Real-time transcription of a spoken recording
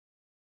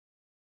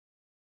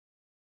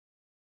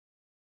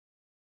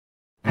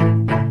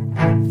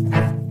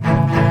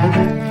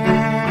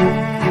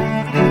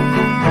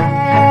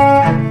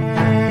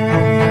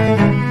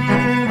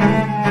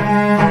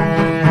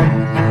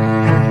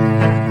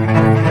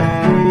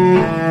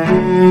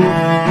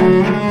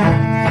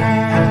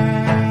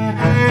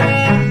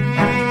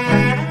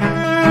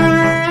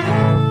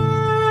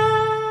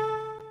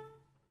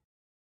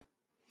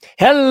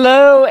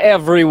Hello,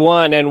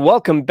 everyone, and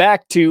welcome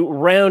back to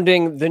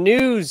Rounding the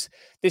News.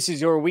 This is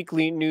your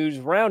weekly news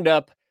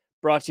roundup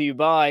brought to you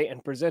by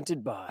and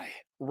presented by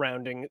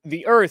Rounding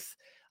the Earth.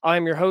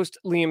 I'm your host,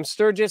 Liam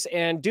Sturgis,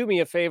 and do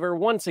me a favor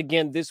once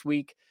again this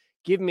week,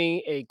 give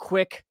me a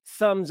quick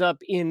thumbs up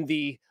in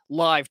the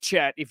live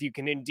chat if you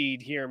can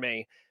indeed hear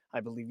me. I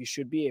believe you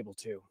should be able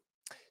to.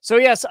 So,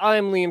 yes,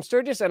 I'm Liam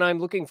Sturgis, and I'm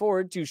looking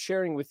forward to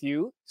sharing with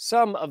you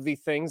some of the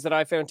things that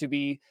I found to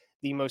be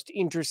the most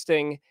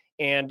interesting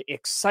and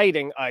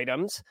exciting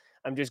items.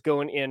 I'm just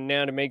going in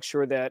now to make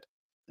sure that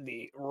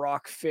the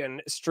Rockfin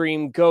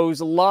stream goes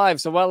live.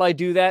 So while I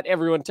do that,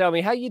 everyone tell me,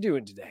 how you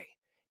doing today?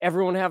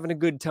 Everyone having a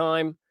good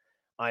time?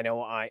 I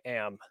know I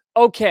am.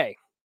 Okay.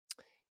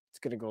 It's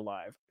going to go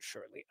live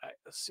shortly, I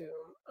assume.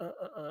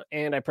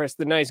 And I press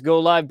the nice go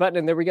live button,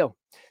 and there we go.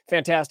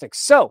 Fantastic.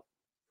 So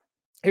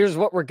here's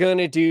what we're going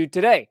to do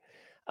today.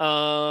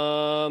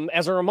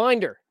 As a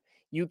reminder,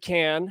 you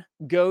can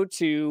go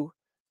to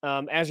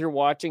as you're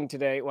watching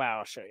today. Wow,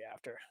 I'll show you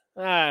after.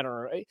 I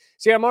don't know.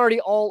 See, I'm already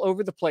all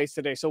over the place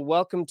today. So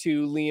welcome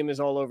to Liam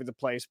is All Over the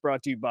Place,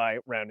 brought to you by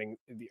Rounding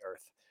the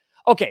Earth.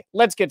 Okay,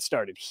 let's get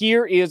started.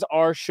 Here is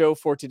our show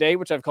for today,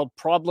 which I've called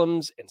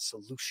Problems and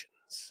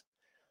Solutions.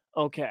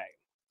 Okay.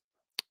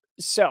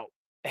 So,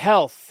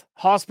 health.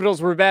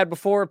 Hospitals were bad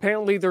before.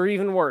 Apparently, they're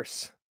even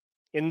worse.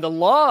 In the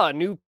law,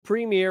 new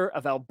premier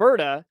of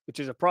Alberta,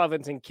 which is a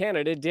province in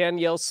Canada,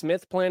 Danielle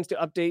Smith, plans to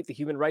update the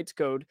Human Rights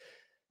Code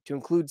to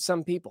include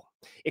some people.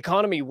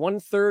 Economy,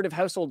 1/3 of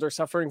households are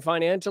suffering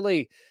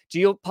financially.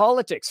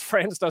 Geopolitics,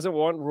 France doesn't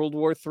want World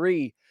War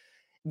III.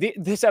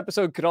 This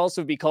episode could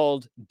also be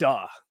called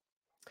Duh.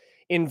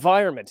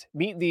 Environment,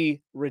 meet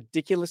the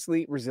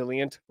ridiculously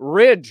resilient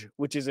ridge,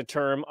 which is a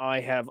term I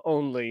have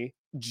only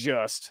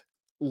just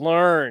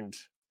learned.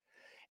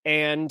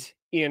 And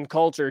in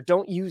culture,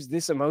 don't use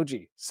this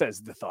emoji,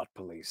 says the thought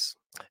police.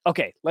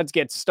 Okay, let's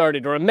get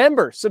started.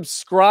 Remember,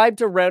 subscribe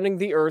to Rounding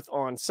the Earth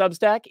on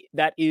Substack.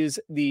 That is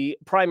the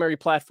primary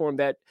platform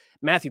that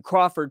Matthew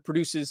Crawford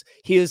produces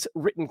his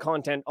written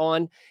content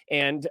on.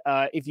 And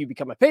if you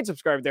become a paid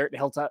subscriber there, it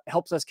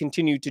helps us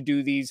continue to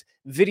do these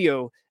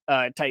video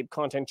type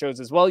content shows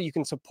as well. You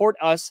can support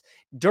us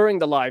during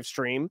the live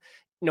stream.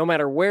 No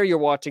matter where you're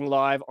watching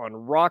live on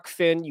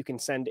Rockfin, you can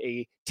send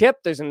a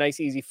tip. There's a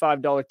nice, easy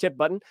 $5 tip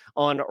button.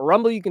 On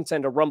Rumble, you can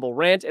send a Rumble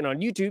rant. And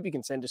on YouTube, you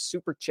can send a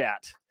super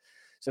chat.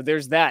 So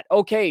there's that.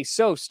 Okay,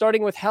 so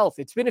starting with health.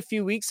 It's been a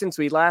few weeks since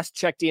we last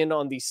checked in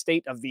on the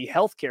state of the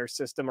healthcare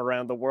system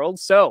around the world.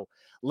 So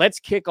let's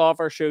kick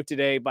off our show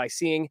today by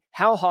seeing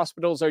how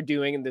hospitals are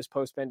doing in this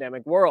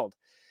post-pandemic world.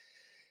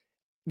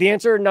 The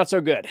answer, not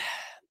so good.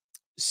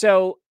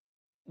 So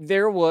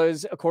there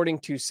was, according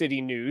to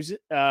City News,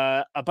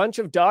 a bunch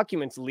of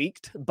documents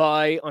leaked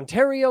by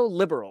Ontario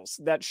Liberals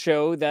that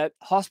show that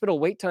hospital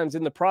wait times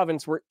in the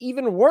province were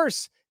even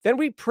worse than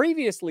we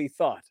previously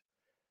thought.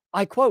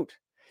 I quote,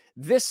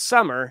 this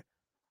summer,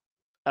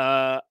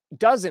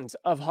 dozens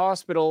of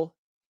hospitals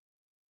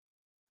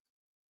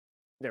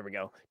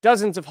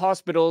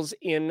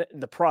in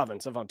the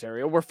province of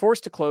Ontario were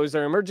forced to close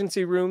their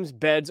emergency rooms,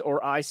 beds, or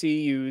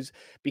ICUs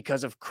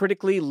because of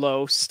critically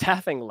low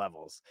staffing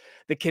levels.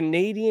 The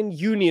Canadian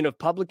Union of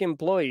Public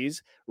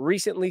Employees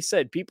recently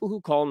said people who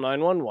call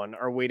 911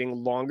 are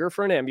waiting longer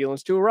for an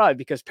ambulance to arrive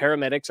because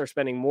paramedics are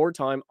spending more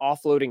time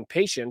offloading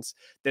patients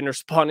than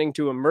responding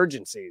to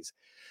emergencies.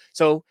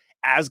 So,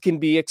 as can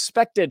be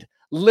expected,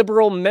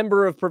 Liberal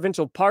member of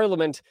provincial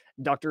parliament,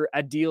 Dr.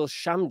 Adil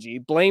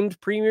Shamji,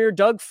 blamed Premier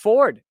Doug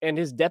Ford and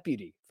his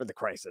deputy for the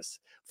crisis.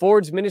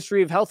 Ford's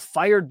Ministry of Health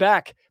fired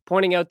back,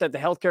 pointing out that the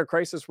healthcare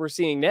crisis we're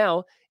seeing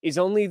now is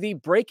only the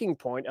breaking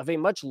point of a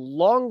much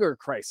longer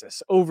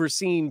crisis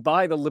overseen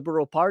by the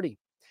Liberal Party.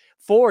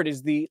 Ford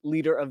is the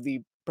leader of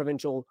the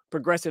provincial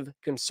Progressive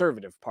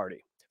Conservative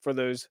Party, for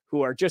those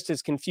who are just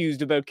as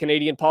confused about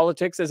Canadian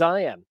politics as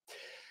I am.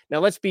 Now,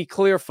 let's be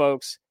clear,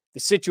 folks. The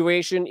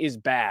situation is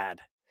bad.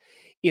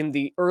 In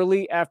the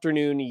early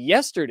afternoon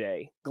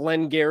yesterday,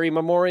 Glengarry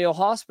Memorial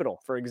Hospital,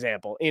 for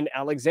example, in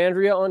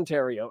Alexandria,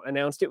 Ontario,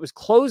 announced it was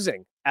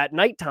closing at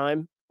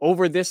nighttime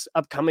over this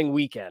upcoming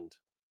weekend.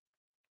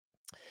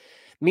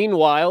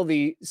 Meanwhile,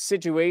 the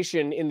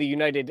situation in the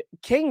United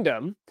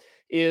Kingdom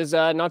is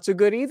not so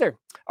good either.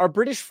 Our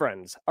British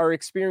friends are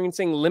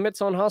experiencing limits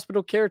on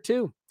hospital care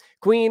too.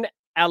 Queen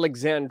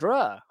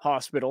Alexandra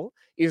Hospital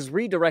is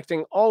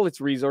redirecting all its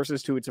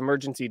resources to its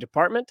emergency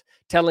department,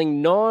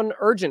 telling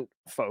non-urgent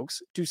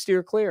folks to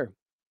steer clear.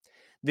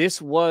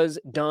 This was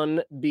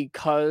done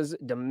because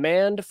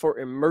demand for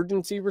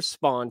emergency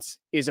response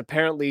is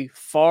apparently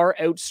far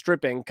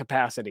outstripping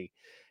capacity.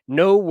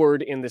 No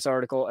word in this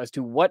article as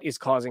to what is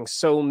causing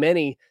so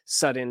many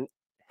sudden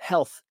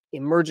health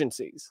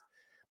emergencies.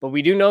 But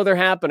we do know they're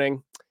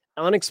happening.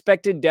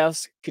 Unexpected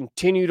deaths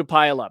continue to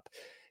pile up.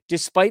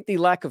 Despite the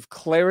lack of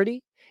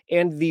clarity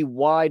and the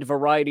wide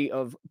variety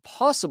of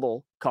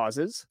possible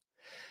causes,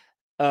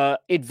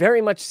 it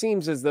very much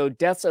seems as though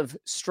deaths of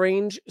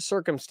strange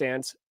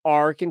circumstance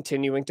are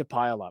continuing to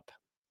pile up.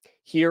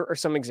 Here are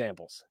some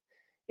examples.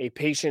 A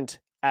patient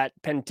at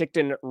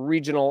Penticton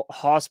Regional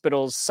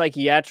Hospital's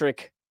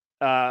psychiatric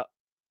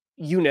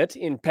unit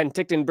in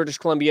Penticton, British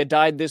Columbia,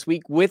 died this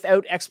week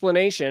without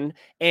explanation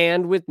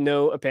and with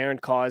no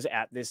apparent cause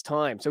at this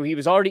time. So he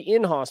was already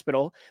in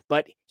hospital,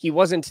 but he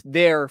wasn't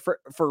there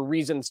for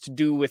reasons to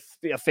do with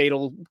a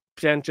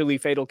potentially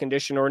fatal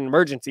condition or an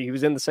emergency. He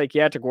was in the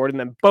psychiatric ward and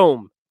then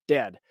boom,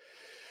 dead.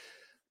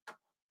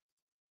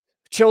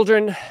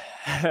 Children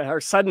are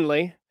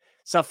suddenly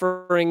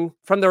suffering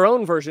from their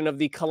own version of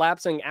the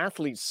collapsing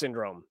athlete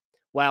syndrome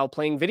while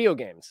playing video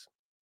games.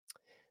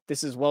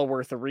 This is well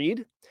worth a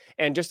read.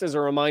 And just as a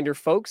reminder,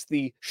 folks,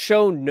 the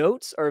show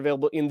notes are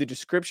available in the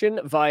description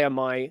via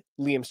my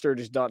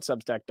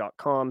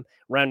liamsturgis.substack.com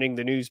rounding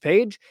the news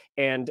page.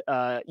 And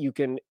you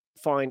can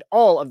find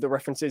all of the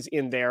references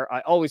in there.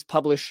 I always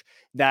publish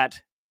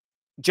that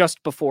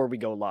just before we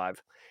go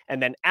live.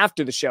 And then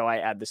after the show, I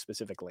add the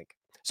specific link.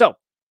 So,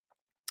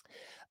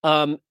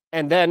 and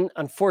then,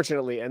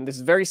 unfortunately, and this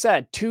is very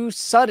sad, 2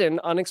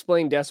 sudden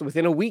unexplained deaths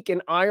within a week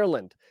in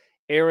Ireland.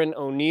 Aaron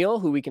O'Neill,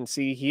 who we can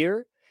see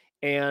here,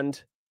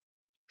 and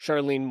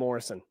Charlene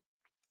Morrison.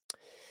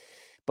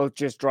 Both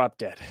just dropped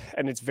dead.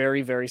 And it's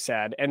very, very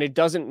sad. And it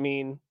doesn't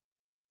mean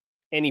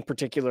any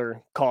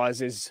particular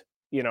cause is,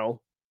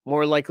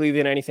 more likely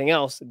than anything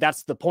else.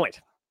 That's the point,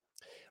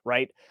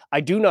 right? I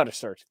do not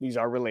assert these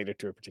are related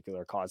to a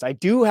particular cause. I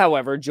do,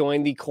 however,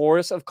 join the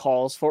chorus of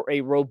calls for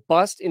a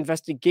robust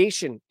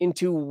investigation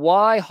into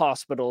why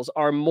hospitals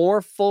are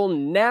more full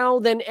now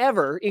than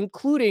ever,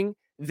 including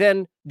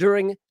than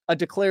during a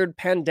declared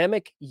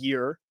pandemic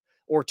year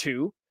or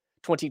two,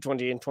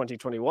 2020 and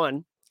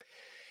 2021,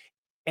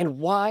 and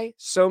why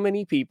so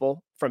many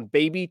people, from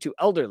baby to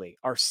elderly,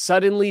 are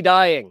suddenly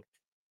dying.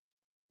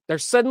 They're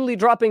suddenly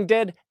dropping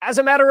dead as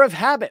a matter of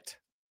habit.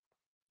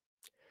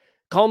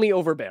 Call me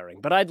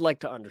overbearing, but I'd like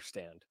to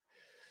understand.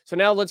 So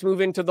now let's move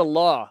into the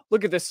law.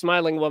 Look at this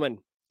smiling woman.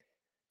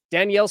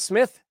 Danielle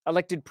Smith,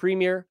 elected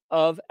Premier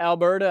of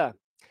Alberta.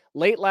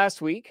 Late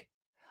last week,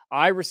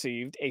 I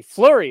received a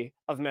flurry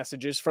of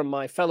messages from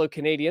my fellow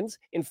Canadians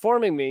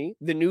informing me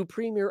the new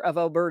Premier of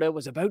Alberta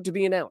was about to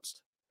be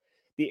announced.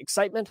 The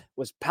excitement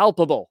was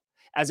palpable,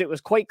 as it was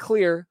quite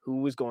clear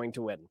who was going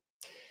to win.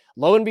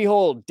 Lo and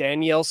behold,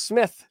 Danielle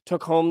Smith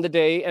took home the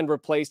day and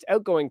replaced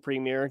outgoing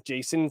Premier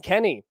Jason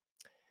Kenney,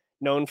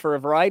 known for a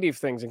variety of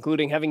things,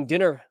 including having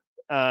dinner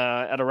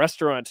at a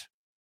restaurant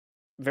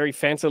very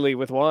fancily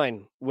with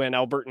wine when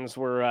Albertans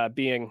were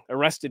being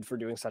arrested for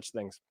doing such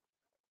things.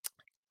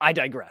 I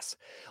digress.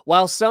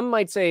 While some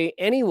might say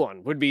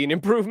anyone would be an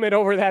improvement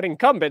over that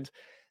incumbent,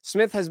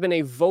 Smith has been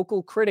a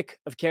vocal critic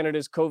of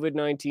Canada's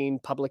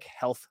COVID-19 public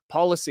health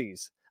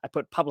policies. I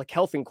put public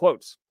health in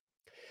quotes.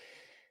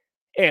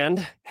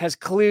 And has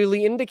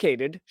clearly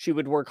indicated she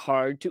would work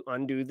hard to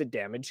undo the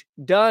damage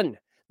done.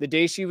 The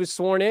day she was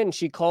sworn in,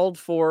 she called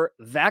for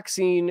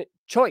vaccine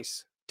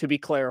choice to be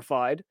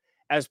clarified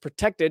as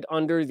protected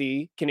under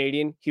the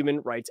Canadian Human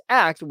Rights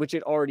Act, which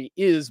it already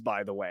is,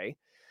 by the way.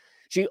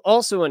 She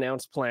also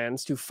announced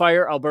plans to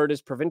fire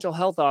Alberta's provincial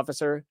health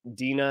officer,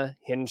 Dina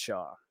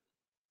Hinshaw,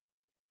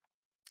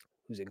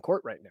 who's in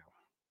court right now.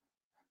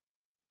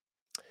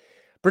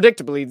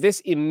 Predictably, this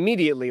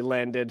immediately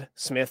landed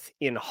Smith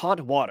in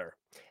hot water,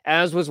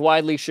 as was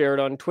widely shared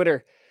on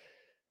Twitter.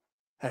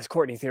 As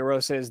Courtney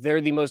Theroux says,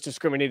 they're the most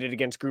discriminated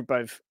against group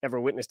I've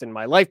ever witnessed in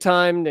my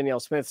lifetime.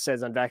 Danielle Smith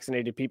says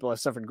unvaccinated people have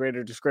suffered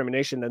greater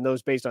discrimination than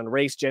those based on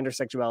race, gender,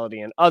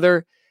 sexuality, and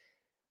other.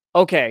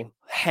 Okay,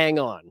 hang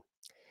on.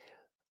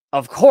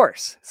 Of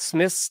course,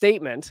 Smith's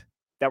statement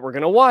that we're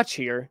going to watch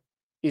here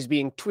is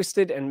being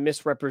twisted and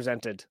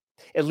misrepresented,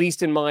 at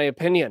least in my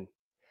opinion.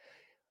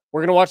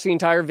 We're going to watch the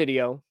entire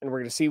video and we're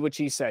going to see what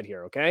she said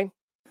here, okay?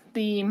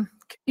 The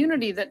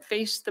community that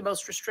faced the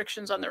most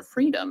restrictions on their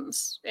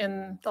freedoms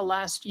in the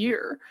last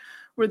year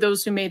were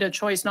those who made a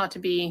choice not to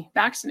be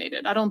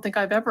vaccinated. I don't think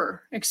I've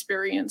ever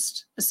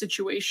experienced a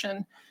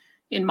situation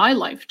in my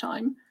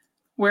lifetime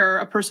where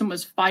a person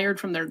was fired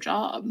from their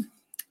job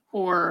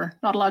or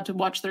not allowed to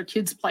watch their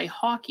kids play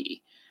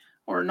hockey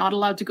or not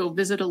allowed to go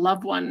visit a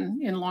loved one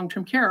in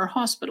long-term care or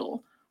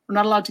hospital or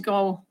not allowed to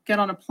go get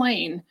on a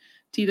plane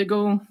to either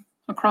go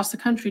across the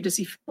country to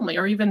see family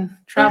or even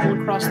travel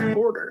across the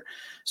border.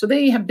 So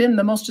they have been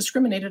the most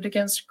discriminated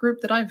against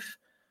group that I've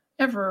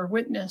ever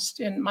witnessed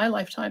in my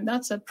lifetime.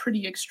 That's a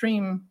pretty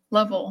extreme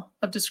level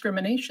of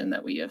discrimination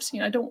that we have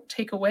seen. I don't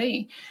take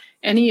away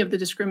any of the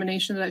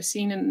discrimination that I've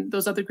seen in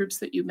those other groups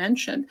that you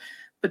mentioned,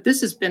 but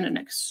this has been an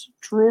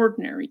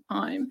extraordinary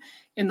time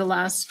in the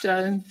last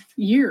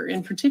year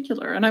in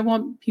particular. And I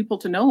want people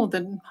to know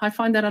that I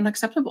find that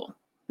unacceptable,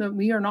 that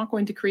we are not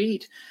going to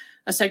create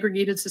a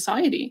segregated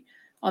society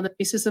on the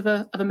basis of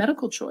a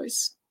medical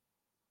choice.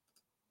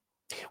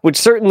 Which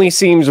certainly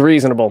seems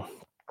reasonable.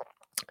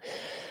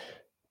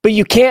 But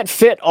you can't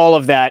fit all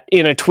of that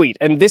in a tweet.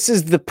 And this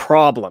is the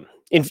problem.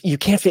 You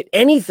can't fit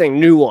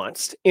anything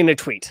nuanced in a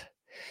tweet.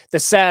 The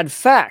sad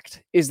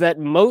fact is that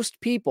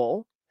most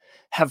people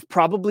have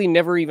probably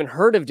never even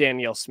heard of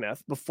Danielle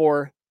Smith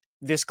before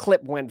this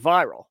clip went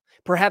viral.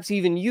 Perhaps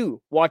even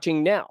you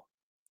watching now,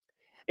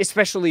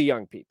 especially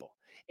young people.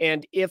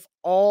 And if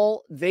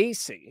all they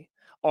see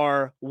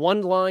are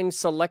one-line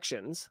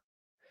selections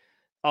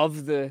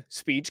of the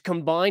speech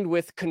combined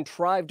with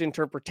contrived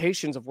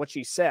interpretations of what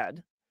she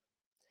said,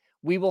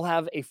 we will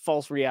have a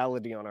false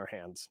reality on our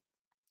hands.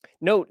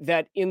 Note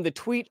that in the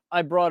tweet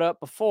I brought up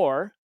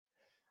before,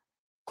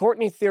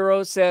 Courtney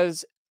Thero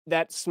says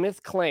that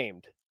Smith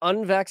claimed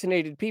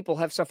unvaccinated people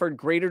have suffered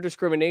greater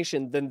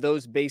discrimination than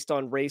those based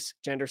on race,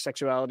 gender,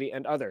 sexuality,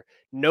 and other.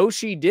 No,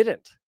 she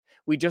didn't.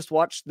 We just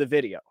watched the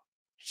video.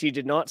 She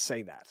did not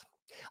say that.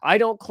 I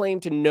don't claim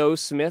to know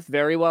Smith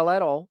very well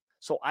at all,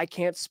 so I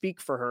can't speak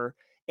for her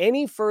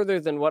any further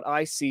than what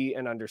I see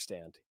and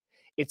understand.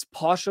 It's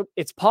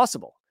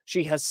possible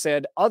she has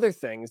said other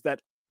things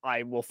that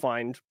I will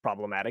find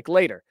problematic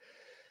later.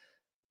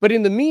 But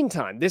in the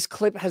meantime, this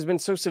clip has been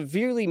so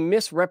severely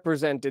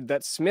misrepresented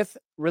that Smith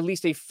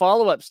released a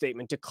follow-up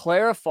statement to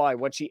clarify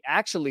what she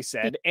actually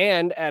said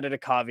and added a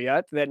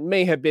caveat that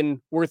may have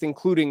been worth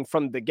including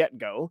from the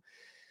get-go.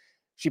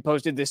 She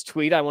posted this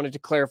tweet: "I wanted to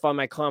clarify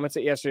my comments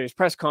at yesterday's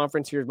press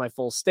conference. Here's my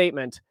full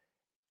statement.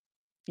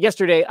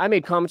 Yesterday, I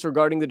made comments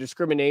regarding the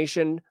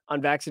discrimination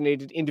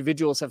unvaccinated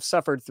individuals have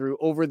suffered through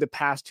over the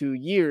past 2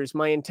 years.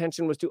 My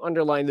intention was to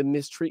underline the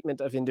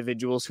mistreatment of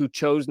individuals who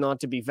chose not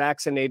to be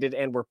vaccinated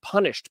and were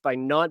punished by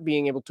not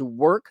being able to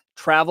work,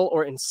 travel,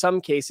 or in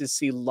some cases,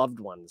 see loved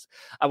ones.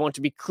 I want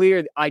to be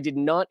clear, I did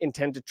not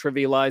intend to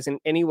trivialize in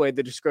any way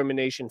the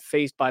discrimination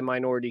faced by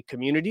minority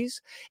communities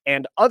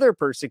and other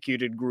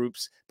persecuted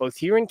groups, both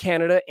here in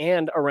Canada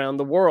and around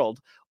the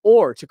world,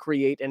 or to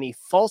create any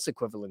false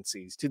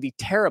equivalencies to the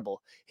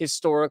terrible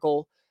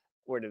historical,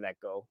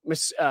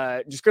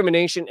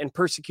 discrimination and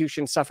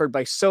persecution suffered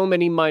by so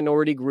many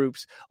minority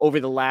groups over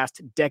the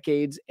last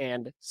decades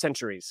and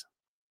centuries.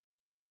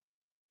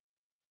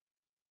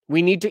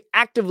 We need to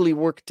actively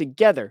work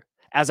together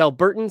as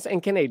Albertans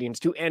and Canadians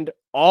to end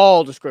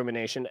all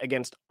discrimination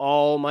against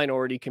all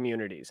minority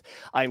communities.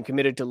 I am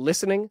committed to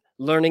listening,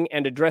 learning,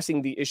 and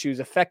addressing the issues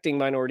affecting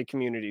minority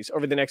communities.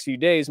 Over the next few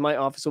days, my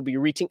office will be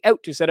reaching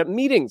out to set up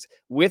meetings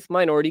with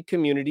minority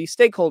community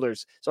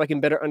stakeholders so I can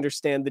better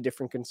understand the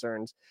different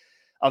concerns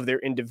of their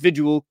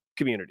individual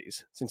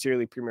communities.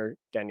 Sincerely, Premier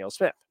Danielle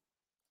Smith."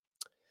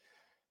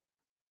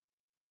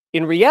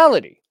 In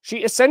reality,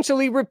 she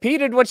essentially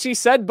repeated what she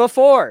said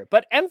before,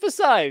 but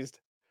emphasized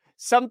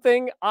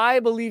something I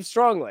believe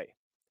strongly.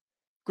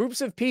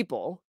 Groups of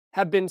people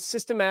have been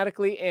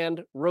systematically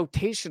and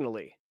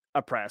rotationally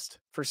oppressed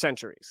for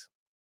centuries,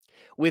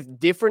 with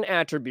different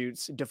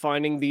attributes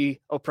defining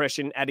the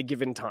oppression at a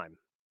given time.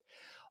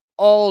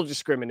 All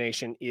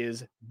discrimination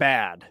is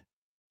bad,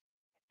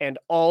 and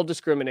all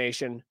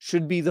discrimination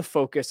should be the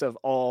focus of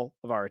all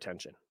of our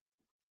attention.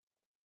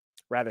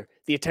 Rather,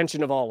 the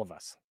attention of all of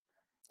us.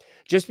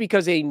 Just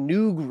because a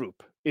new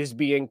group is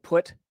being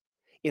put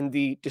in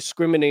the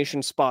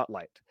discrimination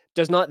spotlight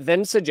does not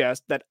then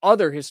suggest that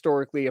other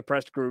historically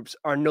oppressed groups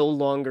are no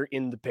longer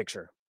in the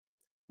picture.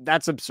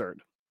 That's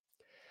absurd.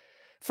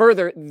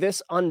 Further,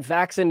 this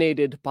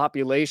unvaccinated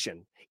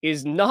population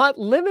is not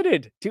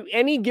limited to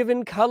any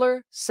given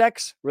color,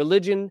 sex,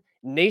 religion,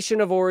 nation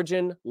of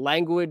origin,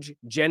 language,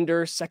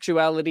 gender,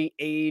 sexuality,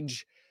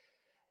 age,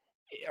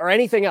 or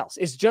anything else.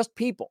 It's just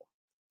people.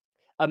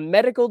 A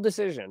medical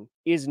decision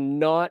is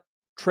not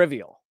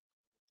trivial.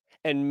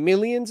 And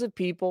millions of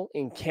people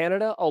in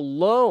Canada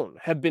alone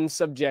have been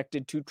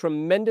subjected to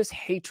tremendous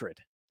hatred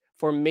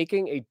for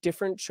making a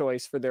different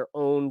choice for their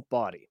own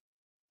body.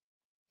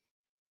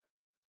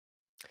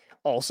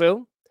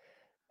 Also,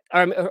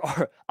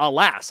 or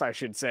alas, I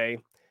should say,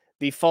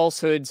 the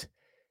falsehoods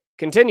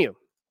continue,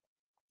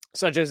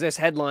 such as this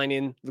headline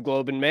in the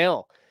Globe and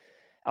Mail: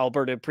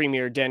 "Alberta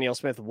Premier Danielle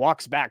Smith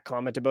walks back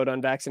comment about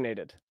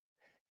unvaccinated."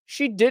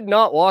 She did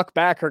not walk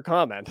back her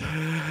comment.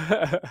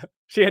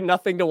 She had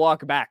nothing to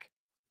walk back.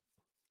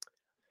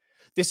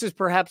 This is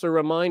perhaps a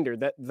reminder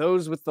that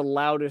those with the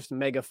loudest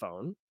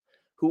megaphone,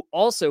 who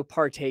also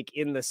partake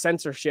in the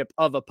censorship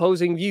of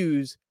opposing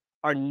views,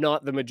 are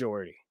not the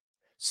majority.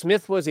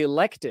 Smith was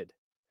elected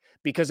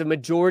because a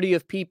majority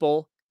of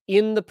people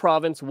in the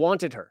province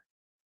wanted her.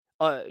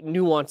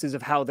 Nuances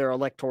of how their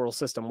electoral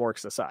system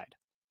works aside.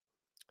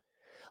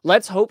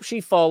 Let's hope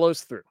she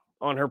follows through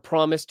on her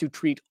promise to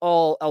treat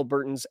all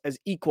Albertans as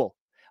equal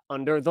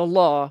under the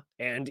law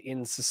and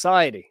in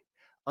society,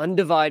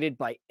 undivided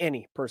by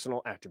any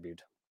personal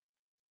attribute.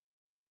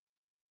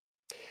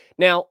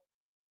 Now,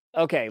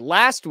 okay,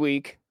 last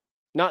week,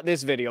 not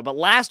this video, but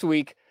last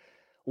week,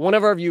 one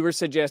of our viewers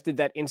suggested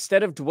that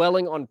instead of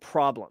dwelling on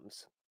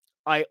problems,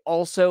 I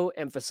also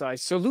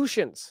emphasize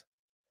solutions.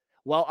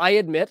 While I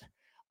admit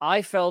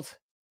I felt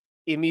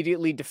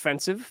immediately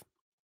defensive,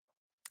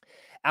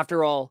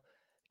 after all,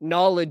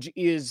 knowledge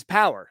is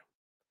power,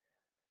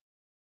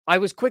 I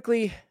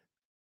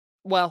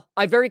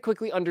very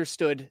quickly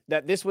understood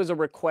that this was a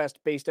request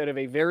based out of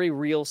a very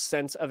real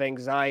sense of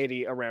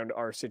anxiety around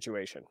our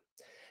situation.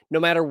 No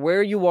matter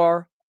where you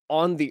are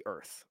on the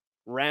earth,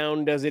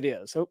 round as it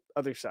is,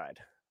 other side,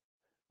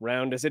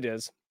 round as it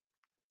is,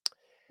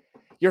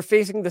 you're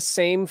facing the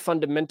same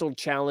fundamental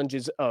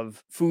challenges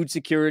of food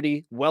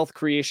security, wealth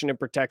creation and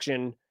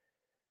protection,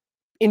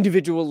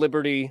 individual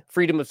liberty,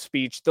 freedom of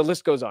speech, the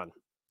list goes on.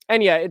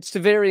 And yeah, it's to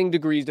varying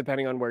degrees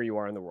depending on where you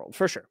are in the world,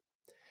 for sure.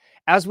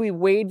 As we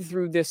wade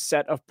through this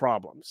set of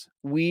problems,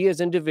 we as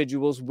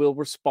individuals will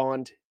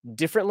respond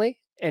differently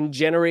and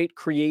generate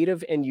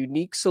creative and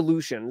unique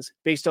solutions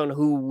based on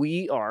who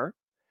we are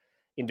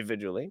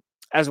individually,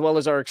 as well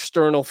as our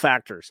external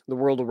factors, the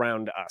world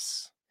around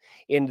us.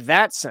 In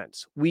that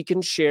sense, we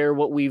can share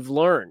what we've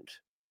learned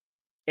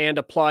and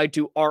apply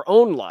to our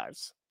own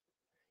lives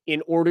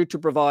in order to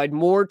provide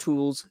more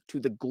tools to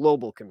the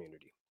global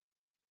community.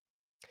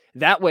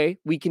 That way,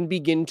 we can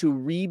begin to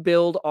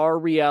rebuild our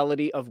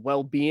reality of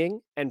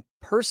well-being and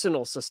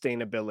personal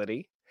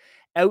sustainability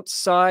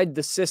outside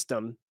the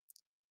system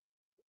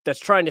that's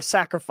trying to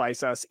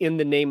sacrifice us in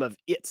the name of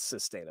its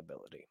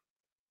sustainability.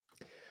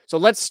 So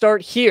let's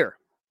start here.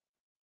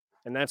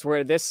 And that's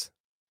where this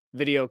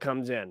video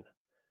comes in.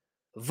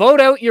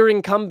 Vote out your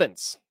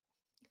incumbents.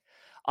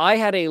 I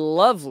had a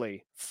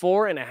lovely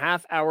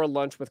 4.5-hour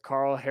lunch with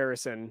Carl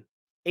Harrison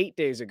 8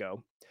 days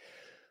ago,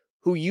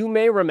 who you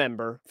may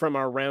remember from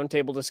our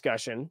roundtable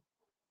discussion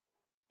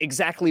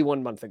exactly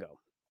 1 month ago.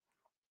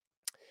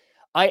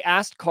 I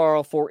asked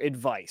Carl for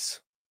advice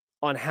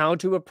on how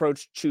to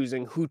approach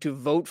choosing who to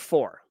vote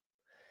for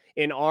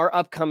in our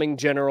upcoming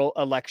general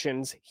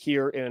elections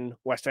here in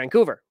West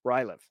Vancouver, where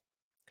I live.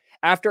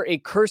 After a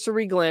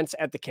cursory glance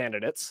at the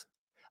candidates,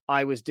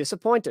 I was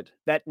disappointed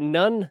that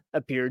none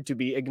appeared to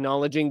be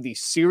acknowledging the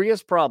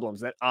serious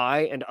problems that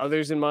I and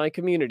others in my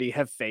community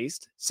have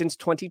faced since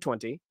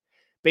 2020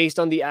 based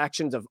on the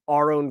actions of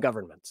our own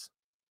governments,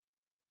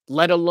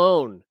 let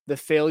alone the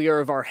failure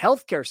of our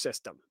healthcare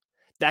system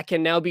that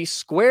can now be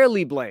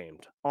squarely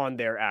blamed on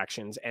their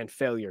actions and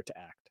failure to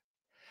act.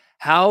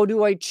 How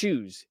do I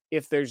choose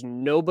if there's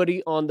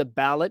nobody on the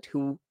ballot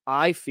who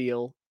I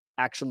feel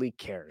actually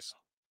cares?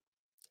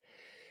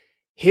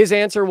 His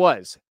answer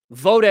was,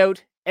 vote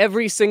out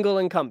every single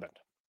incumbent.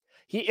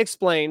 He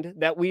explained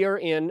that we are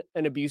in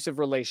an abusive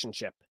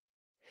relationship.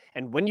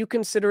 And when you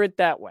consider it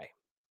that way,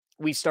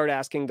 we start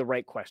asking the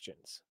right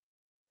questions.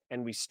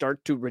 And we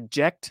start to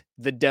reject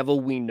the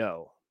devil we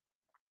know.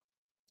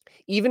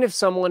 Even if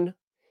someone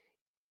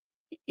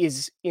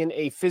is in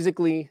a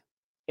physically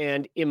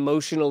and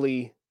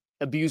emotionally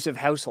abusive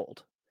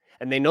household,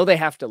 and they know they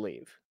have to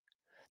leave,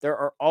 there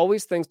are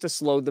always things to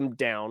slow them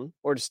down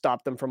or to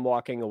stop them from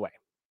walking away.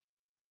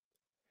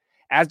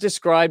 As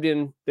described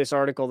in this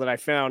article that I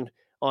found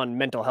on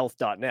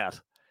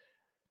mentalhealth.net,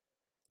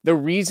 the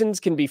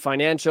reasons can be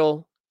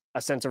financial,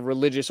 a sense of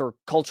religious or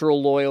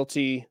cultural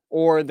loyalty,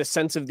 or the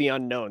sense of the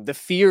unknown, the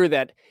fear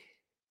that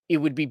it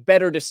would be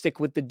better to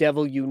stick with the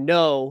devil you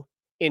know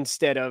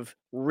instead of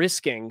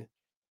risking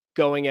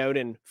going out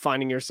and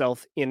finding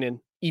yourself in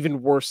an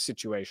even worse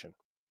situation.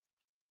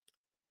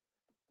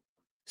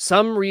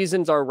 Some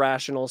reasons are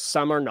rational,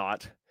 some are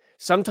not.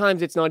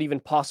 Sometimes it's not even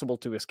possible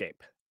to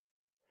escape.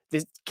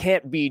 This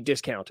can't be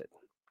discounted.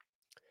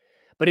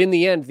 But in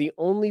the end, the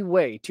only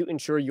way to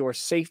ensure your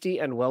safety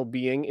and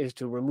well-being is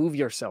to remove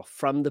yourself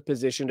from the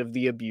position of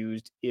the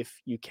abused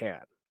if you can.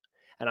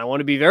 And I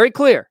want to be very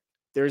clear.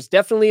 There's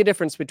definitely a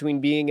difference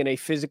between being in a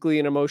physically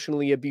and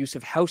emotionally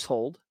abusive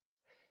household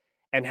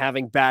and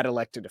having bad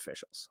elected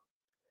officials.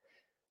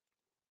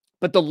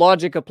 But the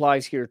logic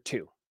applies here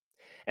too.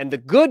 And the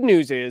good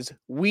news is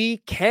we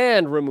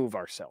can remove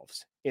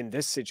ourselves in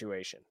this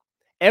situation.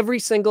 Every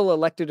single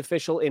elected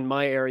official in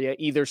my area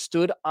either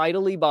stood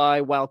idly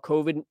by while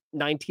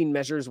COVID-19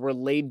 measures were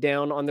laid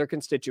down on their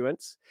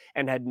constituents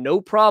and had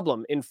no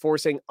problem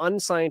enforcing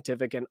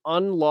unscientific and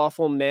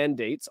unlawful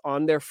mandates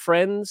on their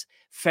friends,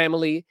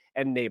 family,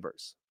 and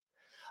neighbors.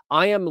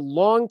 I am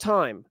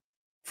longtime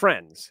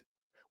friends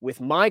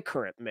with my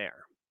current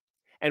mayor.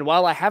 And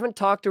while I haven't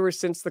talked to her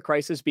since the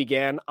crisis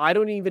began, I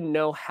don't even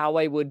know how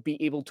I would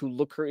be able to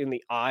look her in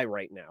the eye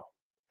right now.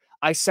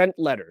 I sent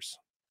letters.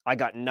 I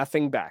got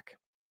nothing back.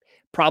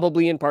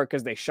 Probably in part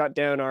because they shut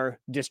down our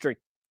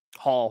district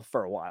hall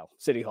for a while,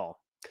 city hall.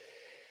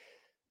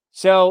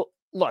 So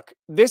look,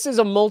 this is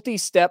a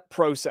multi-step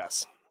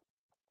process.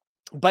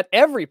 But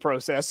every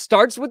process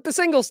starts with the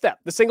single step,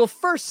 the single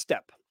first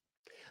step.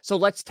 So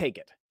let's take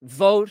it.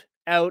 Vote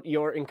out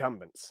your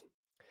incumbents.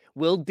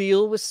 We'll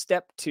deal with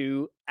step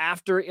 2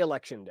 after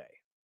Election Day.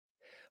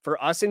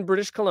 For us in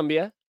British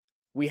Columbia,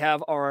 we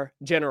have our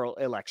general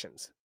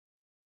elections.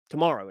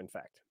 Tomorrow, in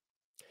fact.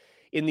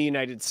 In the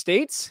United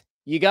States,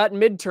 you got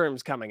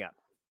midterms coming up.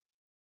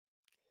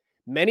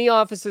 Many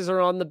offices are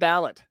on the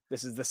ballot.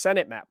 This is the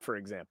Senate map, for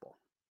example.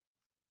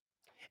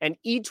 And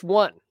each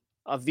one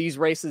of these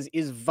races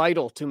is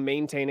vital to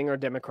maintaining our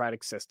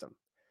democratic system,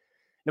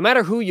 no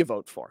matter who you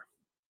vote for.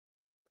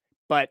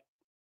 But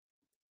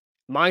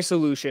my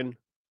solution,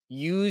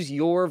 use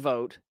your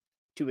vote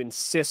to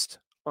insist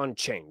on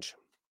change.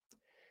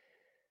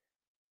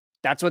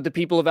 That's what the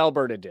people of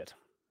Alberta did.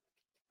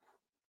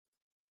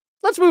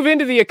 Let's move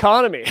into the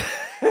economy.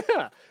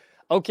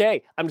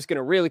 Okay, I'm just going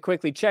to really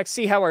quickly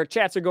see how our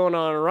chats are going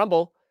on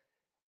Rumble.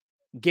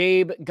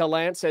 Gabe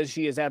Gallant says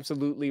she is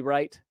absolutely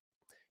right.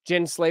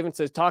 Jen Slavin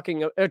says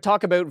talking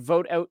about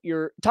vote out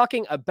your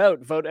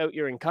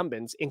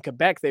incumbents. In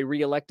Quebec, they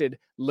re-elected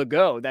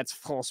Legault. That's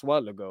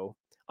François Legault.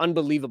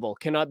 Unbelievable.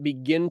 Cannot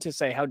begin to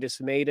say how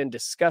dismayed and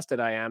disgusted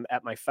I am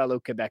at my fellow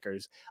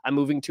Quebecers. I'm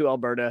moving to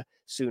Alberta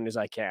soon as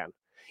I can.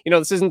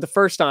 This isn't the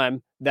first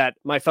time that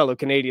my fellow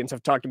Canadians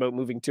have talked about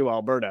moving to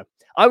Alberta.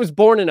 I was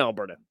born in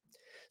Alberta,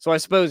 so I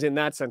suppose in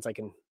that sense I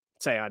can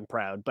say I'm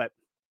proud. But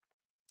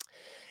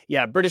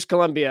yeah, British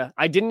Columbia,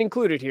 I didn't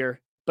include it here,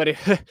 but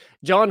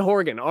John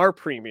Horgan, our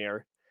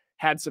premier,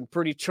 had some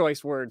pretty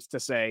choice words to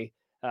say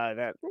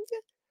that,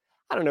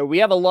 I don't know, we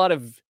have a lot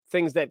of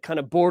things that kind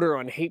of border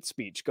on hate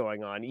speech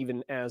going on,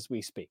 even as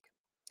we speak.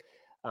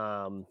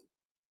 But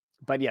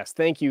yes,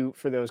 thank you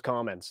for those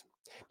comments.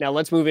 Now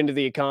let's move into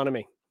the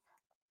economy.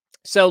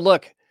 So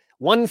look,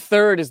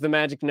 1/3 is the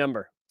magic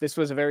number. This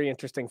was a very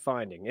interesting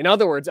finding. In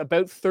other words,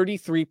 about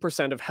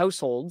 33% of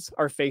households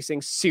are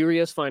facing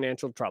serious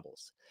financial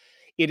troubles.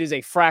 It is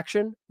a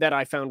fraction that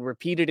I found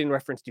repeated in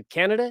reference to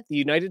Canada, the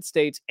United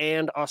States,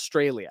 and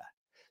Australia.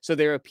 So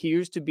there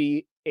appears to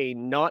be a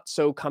not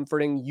so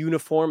comforting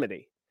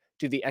uniformity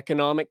to the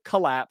economic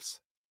collapse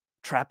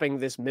trapping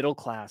this middle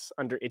class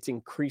under its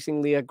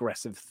increasingly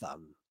aggressive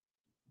thumb.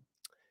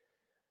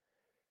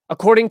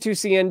 According to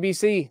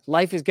CNBC,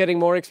 life is getting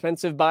more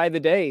expensive by the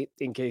day,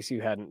 in case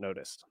you hadn't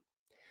noticed.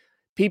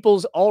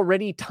 People's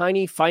already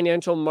tiny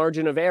financial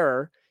margin of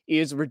error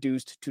is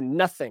reduced to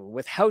nothing,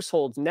 with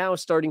households now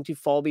starting to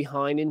fall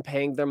behind in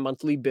paying their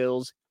monthly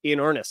bills in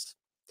earnest.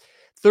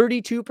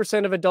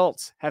 32% of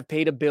adults have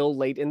paid a bill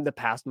late in the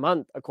past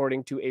month,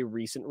 according to a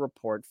recent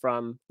report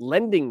from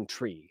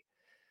LendingTree.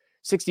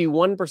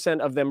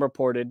 61% of them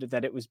reported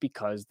that it was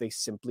because they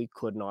simply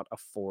could not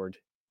afford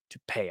to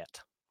pay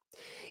it.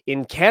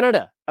 In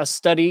Canada, a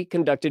study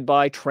conducted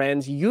by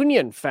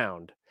TransUnion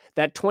found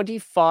that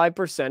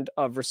 25%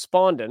 of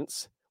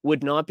respondents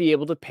would not be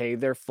able to pay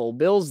their full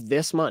bills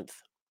this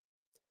month,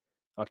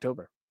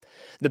 October.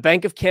 The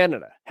Bank of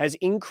Canada has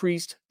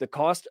increased the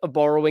cost of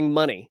borrowing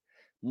money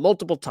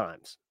multiple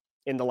times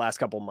in the last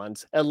couple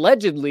months,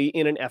 allegedly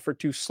in an effort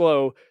to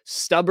slow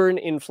stubborn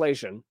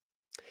inflation.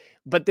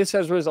 But this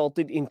has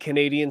resulted in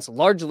Canadians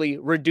largely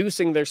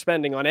reducing their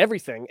spending on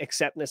everything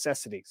except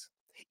necessities.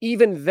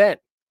 Even then,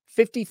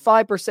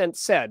 55%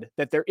 said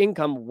that their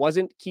income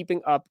wasn't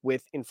keeping up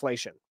with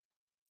inflation,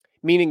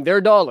 meaning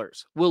their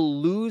dollars will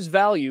lose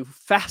value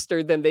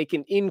faster than they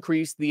can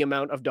increase the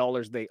amount of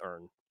dollars they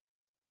earn.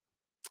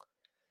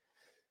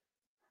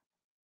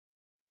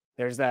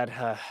 There's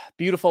that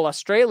beautiful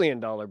Australian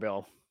dollar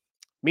bill.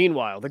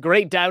 Meanwhile, the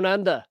great Down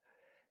Under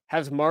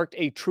has marked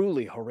a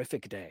truly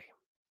horrific day.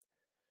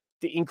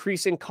 The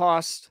increasing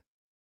cost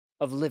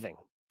of living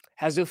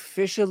has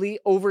officially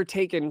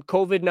overtaken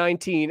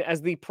COVID-19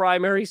 as the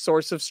primary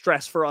source of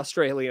stress for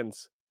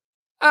Australians.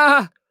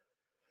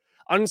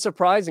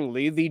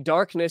 Unsurprisingly, the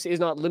darkness is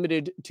not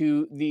limited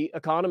to the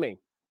economy.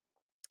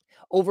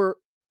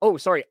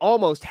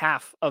 Almost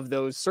half of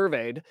those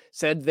surveyed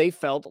said they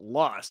felt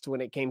lost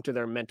when it came to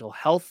their mental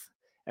health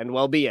and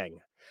well-being.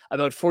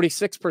 About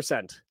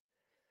 46%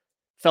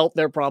 felt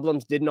their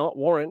problems did not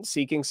warrant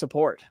seeking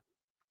support,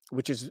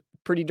 which is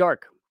pretty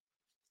dark.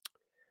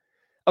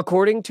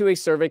 According to a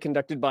survey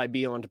conducted by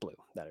Beyond Blue,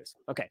 that is.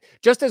 Okay.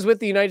 Just as with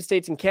the United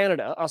States and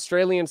Canada,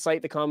 Australians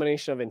cite the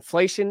combination of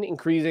inflation,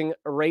 increasing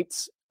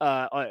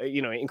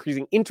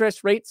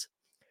interest rates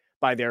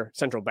by their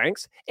central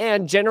banks,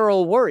 and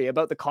general worry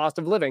about the cost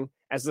of living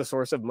as the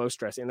source of most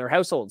stress in their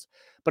households.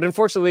 But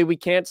unfortunately, we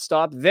can't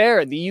stop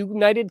there. The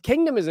United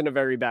Kingdom is in a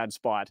very bad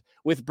spot,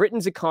 with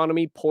Britain's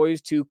economy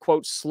poised to,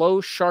 quote,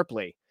 slow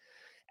sharply,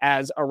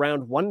 as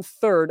around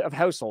 1/3 of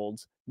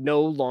households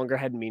no longer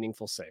had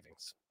meaningful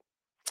savings.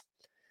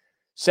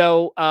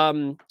 So,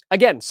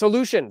 again,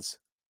 solutions.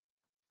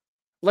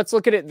 Let's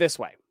look at it this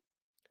way.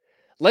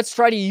 Let's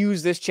try to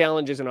use this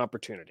challenge as an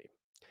opportunity.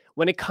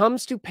 When it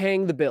comes to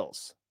paying the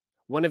bills,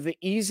 one of the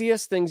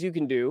easiest things you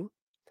can do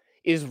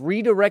is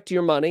redirect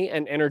your money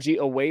and energy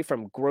away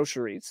from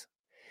groceries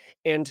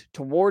and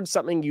towards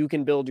something you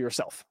can build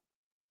yourself.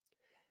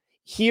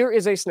 Here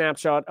is a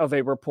snapshot of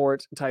a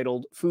report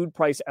titled Food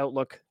Price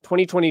Outlook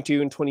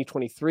 2022 and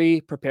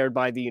 2023, prepared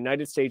by the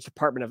United States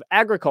Department of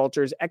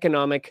Agriculture's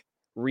Economic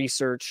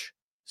Research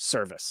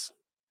Service.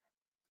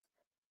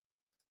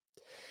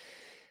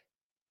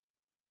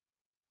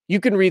 You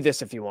can read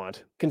this if you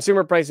want.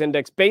 Consumer Price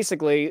Index.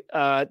 Basically,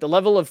 the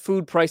level of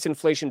food price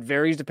inflation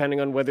varies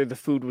depending on whether the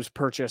food was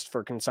purchased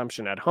for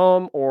consumption at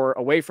home or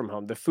away from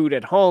home. The food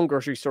at home,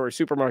 grocery store,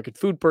 supermarket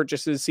food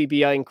purchases,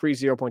 CPI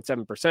increased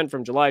 0.7%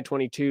 from July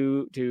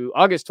 22 to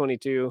August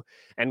 22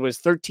 and was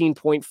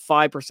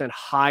 13.5%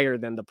 higher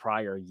than the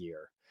prior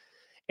year.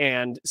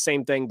 And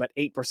same thing, but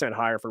 8%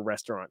 higher for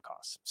restaurant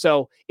costs.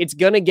 So it's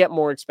going to get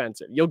more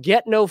expensive. You'll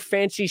get no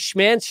fancy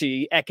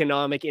schmancy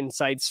economic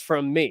insights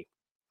from me.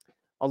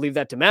 I'll leave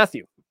that to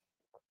Matthew.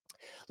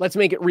 Let's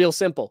make it real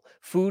simple.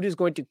 Food is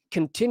going to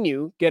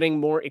continue getting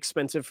more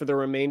expensive for the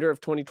remainder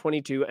of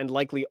 2022 and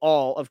likely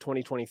all of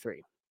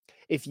 2023.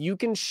 If you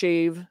can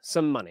shave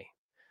some money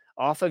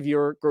off of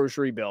your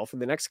grocery bill for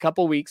the next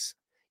couple weeks,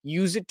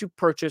 Use it to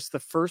purchase the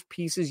first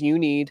pieces you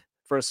need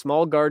for a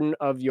small garden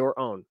of your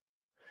own.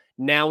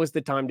 Now is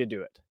the time to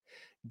do it.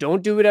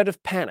 Don't do it out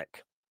of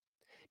panic.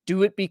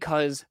 Do it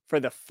because for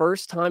the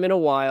first time in a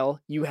while,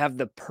 you have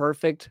the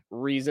perfect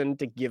reason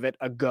to give it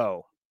a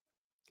go.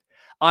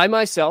 I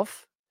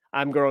myself,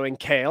 I'm growing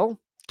kale,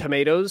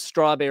 tomatoes,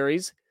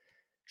 strawberries,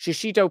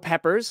 shishito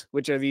peppers,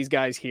 which are these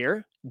guys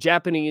here,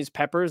 Japanese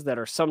peppers that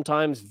are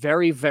sometimes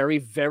very, very,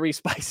 very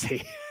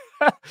spicy,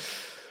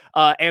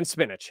 and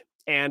spinach.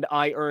 And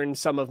I earn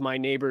some of my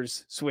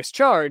neighbor's Swiss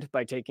chard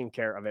by taking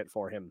care of it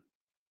for him.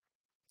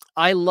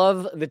 I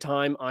love the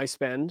time I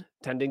spend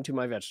tending to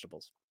my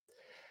vegetables.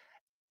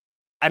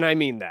 And I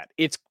mean that.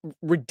 It's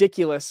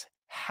ridiculous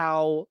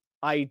how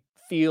I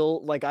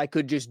feel like I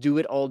could just do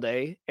it all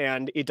day.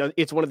 And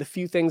it's one of the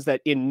few things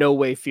that in no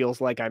way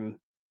feels like I'm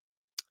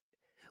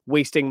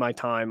wasting my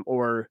time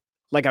or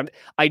like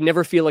I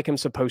never feel like I'm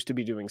supposed to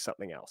be doing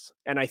something else.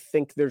 And I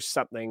think there's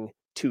something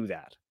to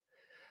that.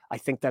 I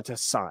think that's a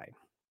sign.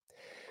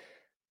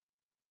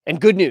 And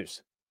good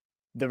news,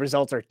 the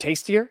results are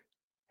tastier,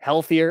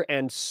 healthier,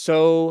 and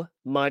so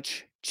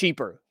much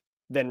cheaper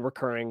than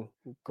recurring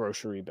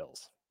grocery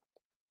bills.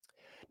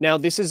 Now,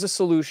 this is a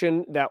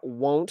solution that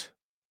won't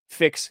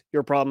fix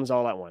your problems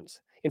all at once.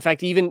 In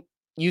fact, even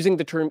using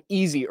the term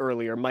easy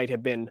earlier might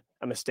have been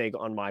a mistake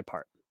on my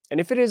part. And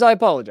if it is, I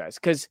apologize,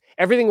 because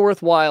everything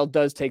worthwhile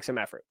does take some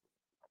effort.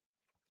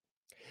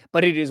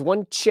 But it is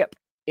one chip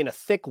in a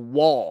thick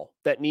wall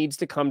that needs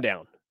to come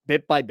down,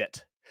 bit by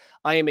bit.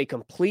 I am a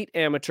complete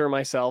amateur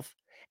myself,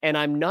 and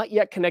I'm not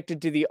yet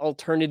connected to the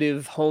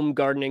alternative home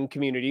gardening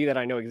community that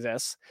I know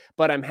exists,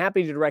 but I'm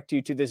happy to direct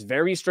you to this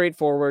very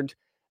straightforward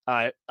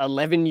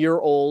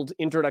 11-year-old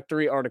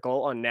introductory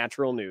article on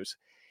Natural News.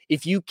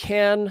 If you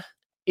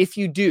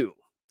do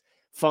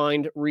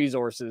find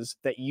resources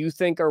that you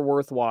think are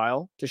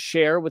worthwhile to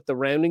share with the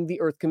Rounding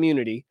the Earth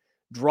community,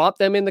 drop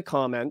them in the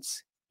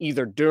comments,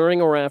 either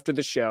during or after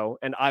the show,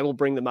 and I will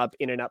bring them up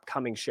in an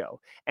upcoming show.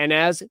 And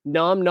as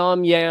Nom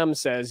Nom Yam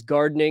says,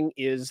 gardening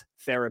is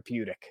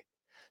therapeutic.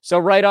 So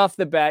right off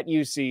the bat,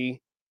 you see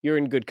you're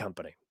in good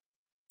company.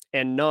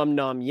 And Nom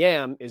Nom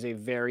Yam is a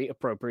very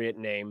appropriate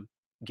name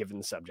given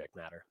the subject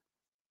matter.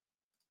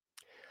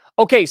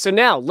 Okay, so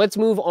now let's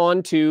move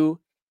on to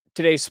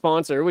today's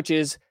sponsor, which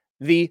is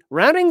the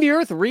Rounding the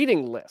Earth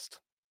reading list.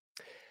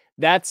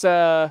 That's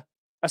a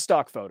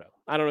stock photo.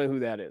 I don't know who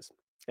that is,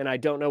 and I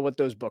don't know what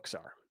those books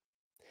are.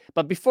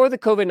 But before the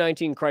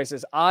COVID-19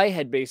 crisis, I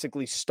had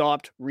basically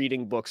stopped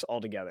reading books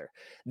altogether.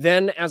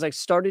 Then, as I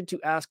started to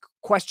ask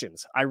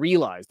questions, I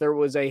realized there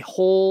was a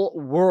whole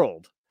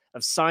world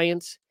of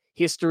science,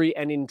 history,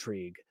 and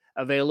intrigue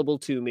available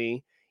to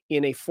me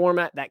in a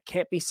format that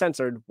can't be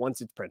censored once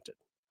it's printed.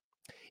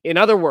 In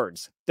other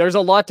words, there's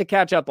a lot to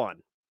catch up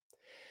on.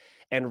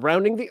 And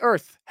Rounding the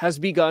Earth has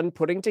begun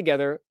putting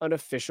together an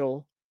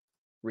official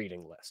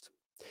reading list.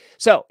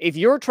 So if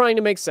you're trying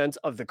to make sense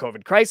of the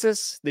COVID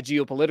crisis, the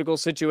geopolitical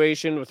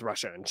situation with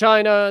Russia and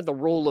China, the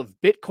role of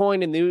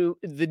Bitcoin in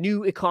the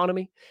new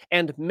economy,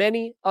 and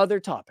many other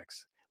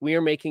topics, we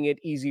are making it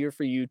easier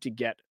for you to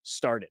get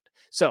started.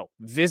 So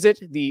visit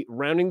the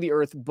Rounding the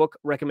Earth book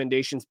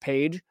recommendations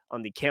page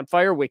on the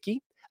Campfire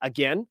Wiki.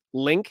 Again,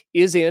 link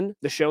is in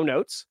the show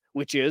notes,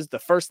 which is the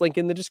first link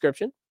in the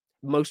description.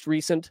 Most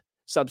recent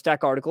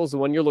Substack article is the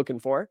one you're looking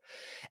for.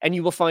 And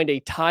you will find a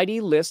tidy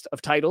list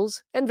of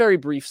titles and very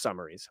brief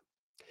summaries.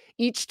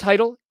 Each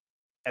title,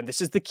 and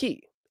this is the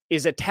key,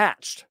 is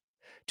attached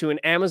to an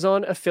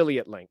Amazon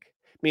affiliate link,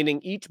 meaning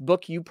each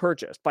book you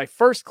purchase by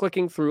first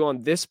clicking through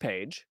on this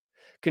page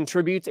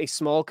contributes a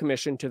small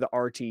commission to the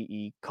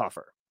RTE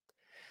coffer.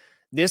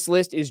 This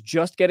list is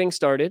just getting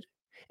started,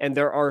 and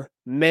there are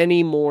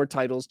many more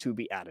titles to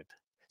be added.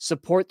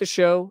 Support the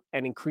show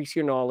and increase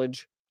your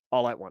knowledge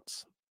all at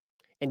once.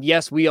 And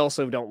yes, we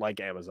also don't like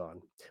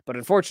Amazon, but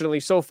unfortunately,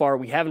 so far,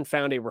 we haven't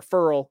found a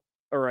referral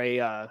or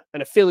an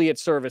affiliate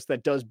service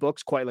that does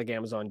books quite like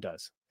Amazon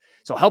does.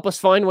 So help us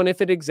find one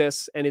if it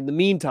exists, and in the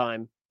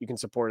meantime, you can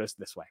support us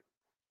this way.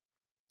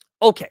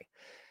 Okay,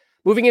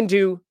 moving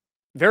into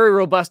very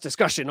robust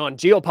discussion on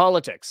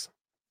geopolitics.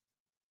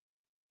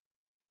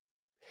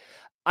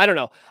 I don't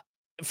know.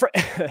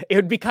 It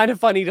would be kind of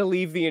funny to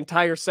leave the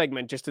entire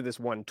segment just to this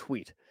one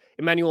tweet.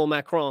 Emmanuel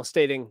Macron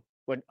stating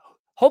what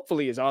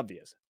hopefully is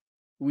obvious.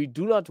 We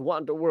do not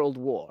want a world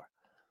war.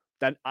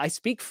 That I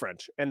speak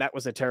French, and that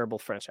was a terrible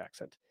French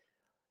accent.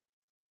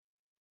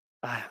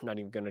 I'm not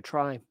even going to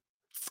try.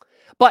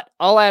 But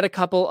I'll add a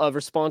couple of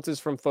responses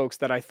from folks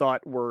that I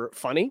thought were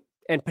funny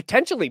and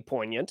potentially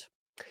poignant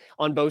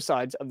on both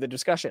sides of the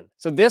discussion.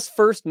 So this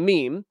first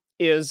meme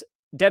is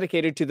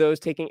dedicated to those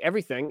taking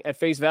everything at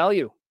face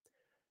value.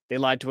 They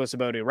lied to us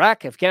about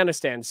Iraq,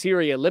 Afghanistan,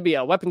 Syria,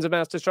 Libya, weapons of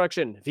mass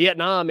destruction,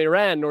 Vietnam,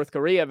 Iran, North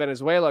Korea,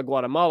 Venezuela,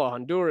 Guatemala,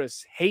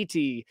 Honduras,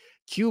 Haiti,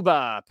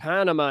 Cuba,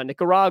 Panama,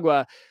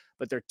 Nicaragua,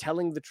 but they're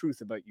telling the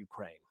truth about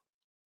Ukraine.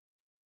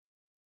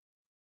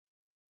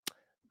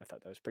 I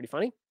thought that was pretty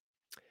funny.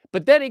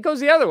 But then it goes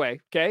the other way,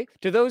 okay?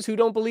 To those who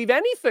don't believe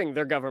anything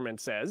their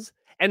government says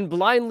and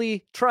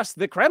blindly trust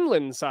the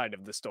Kremlin side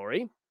of the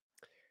story,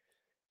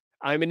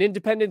 I'm an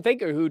independent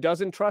thinker who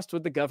doesn't trust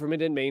what the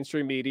government and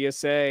mainstream media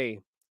say.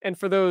 And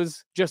for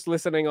those just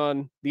listening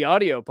on the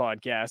audio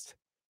podcast,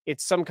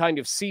 it's some kind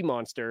of sea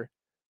monster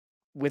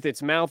with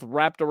its mouth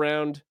wrapped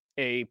around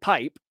a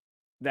pipe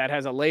that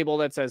has a label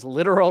that says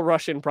literal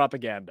Russian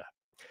propaganda.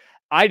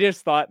 I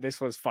just thought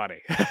this was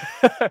funny.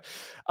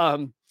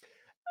 Not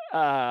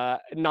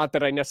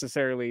that I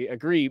necessarily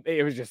agree.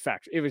 It was just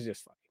fact. It was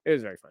just funny. It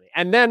was very funny.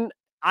 And then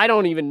I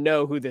don't even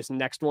know who this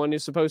next one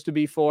is supposed to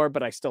be for,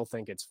 but I still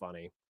think it's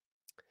funny.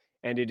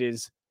 And it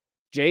is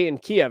Jay in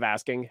Kiev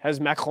asking, has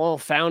Macron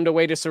found a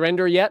way to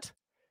surrender yet?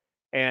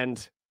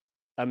 And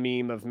a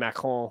meme of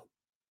Macron.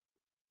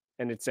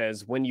 And it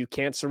says, when you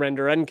can't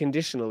surrender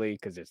unconditionally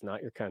because it's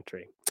not your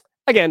country.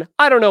 Again,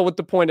 I don't know what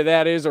the point of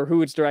that is or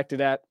who it's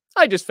directed at.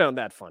 I just found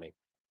that funny.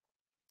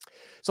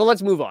 So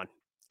let's move on.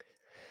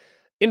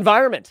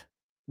 Environment.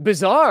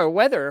 Bizarre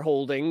weather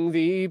holding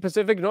the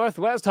Pacific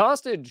Northwest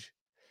hostage.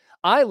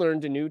 I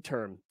learned a new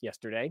term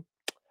yesterday.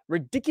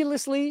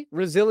 Ridiculously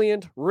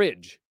resilient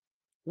ridge.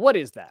 What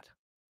is that?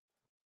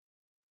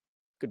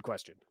 Good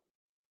question.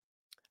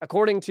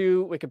 According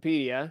to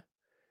Wikipedia,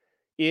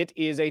 it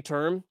is a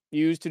term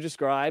used to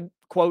describe,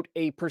 quote,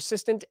 a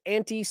persistent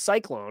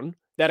anticyclone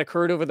that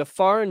occurred over the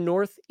far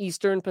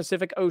northeastern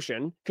Pacific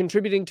Ocean,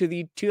 contributing to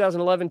the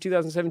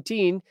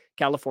 2011-2017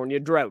 California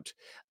drought.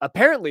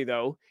 Apparently,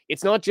 though,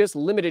 it's not just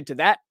limited to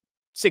that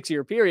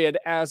 6-year period,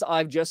 as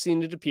I've just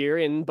seen it appear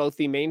in both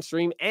the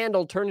mainstream and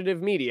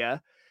alternative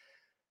media.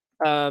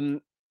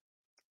 In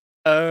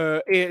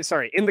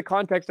the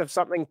context of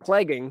something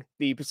plaguing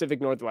the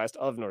Pacific Northwest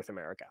of North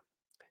America.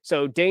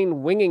 So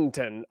Dane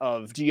Wingington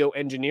of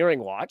Geoengineering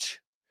Watch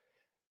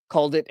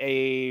called it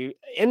a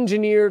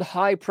engineered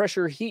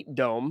high-pressure heat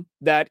dome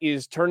that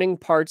is turning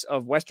parts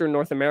of Western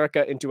North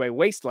America into a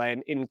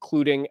wasteland,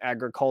 including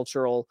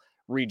agricultural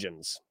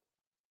regions.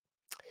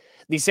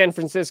 The San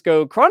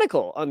Francisco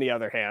Chronicle, on the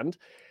other hand,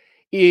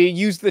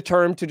 used the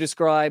term to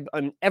describe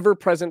an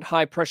ever-present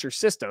high-pressure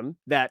system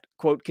that,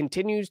 quote,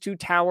 continues to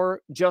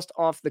tower just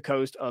off the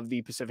coast of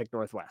the Pacific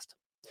Northwest.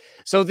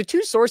 So the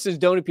two sources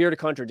don't appear to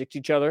contradict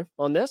each other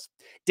on this.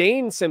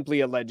 Dane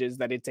simply alleges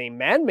that it's a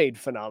man-made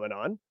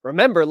phenomenon.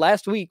 Remember,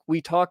 last week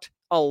we talked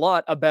a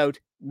lot about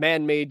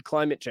man-made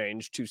climate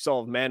change to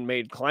solve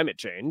man-made climate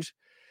change.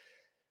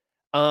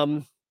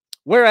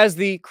 Whereas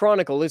the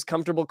Chronicle is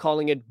comfortable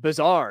calling it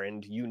bizarre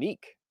and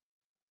unique.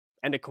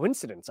 And a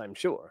coincidence, I'm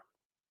sure.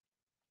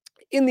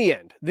 In the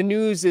end, the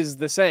news is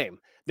the same.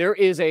 There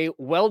is a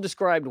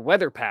well-described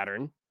weather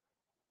pattern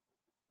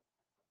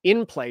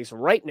in place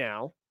right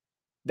now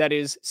that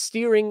is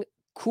steering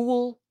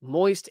cool,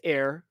 moist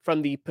air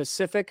from the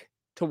Pacific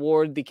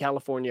toward the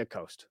California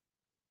coast.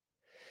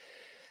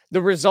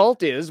 The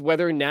result is,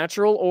 whether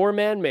natural or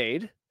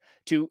man-made,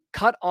 to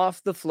cut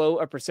off the flow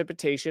of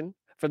precipitation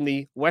from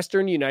the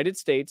western United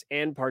States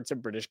and parts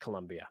of British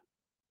Columbia.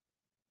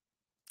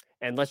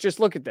 And let's just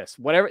look at this.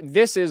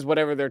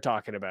 Whatever they're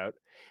talking about.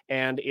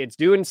 And it's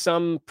doing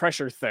some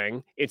pressure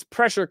thing. It's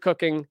pressure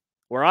cooking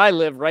where I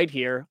live right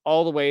here,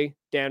 all the way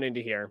down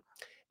into here.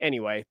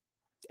 Anyway,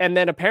 and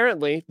then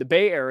apparently the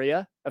Bay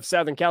Area of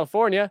Southern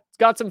California has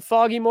got some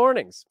foggy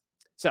mornings.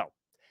 So,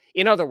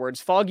 in other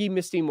words, foggy,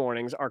 misty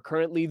mornings are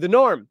currently the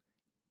norm.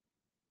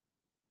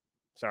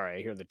 Sorry,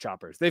 I hear the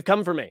choppers. They've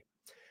come for me.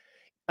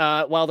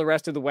 While the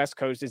rest of the West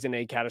Coast is in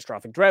a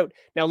catastrophic drought.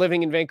 Now,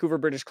 living in Vancouver,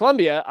 British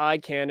Columbia, I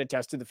can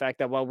attest to the fact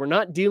that while we're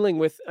not dealing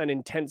with an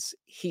intense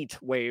heat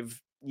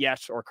wave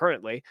yet or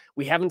currently,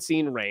 we haven't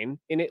seen rain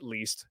in at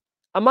least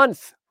a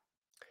month.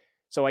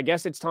 So I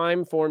guess it's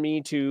time for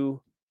me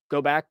to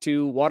go back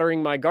to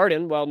watering my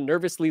garden while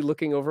nervously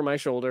looking over my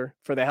shoulder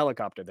for the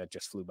helicopter that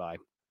just flew by.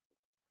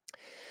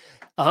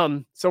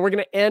 So we're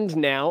going to end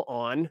now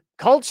on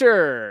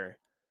culture.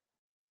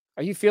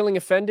 Are you feeling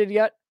offended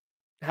yet?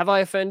 Have I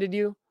offended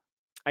you?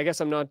 I guess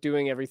I'm not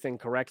doing everything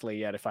correctly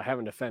yet if I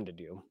haven't offended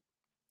you.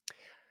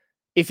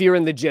 If you're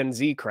in the Gen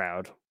Z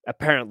crowd,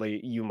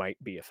 apparently you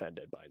might be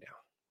offended by now.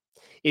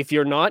 If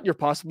you're not, you're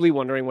possibly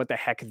wondering what the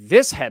heck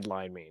this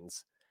headline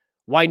means.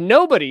 Why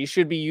nobody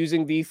should be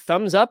using the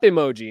thumbs up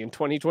emoji in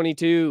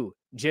 2022.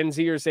 Gen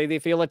Zers say they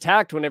feel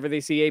attacked whenever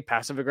they see a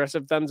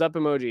passive-aggressive thumbs up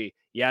emoji.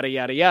 Yada,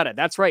 yada, yada.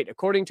 That's right.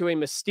 According to a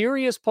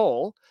mysterious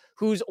poll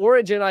whose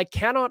origin I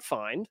cannot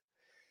find,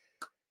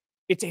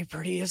 it's a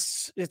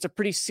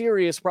pretty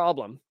serious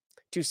problem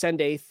to send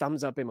a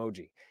thumbs up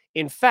emoji.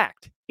 In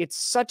fact, it's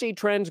such a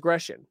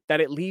transgression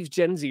that it leaves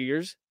Gen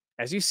Zers,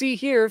 as you see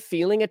here,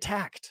 feeling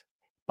attacked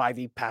by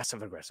the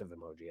passive-aggressive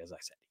emoji, as I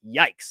said.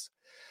 Yikes.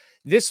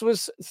 This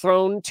was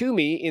thrown to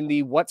me in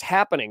the what's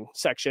happening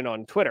section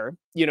on Twitter,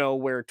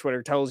 where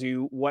Twitter tells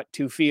you what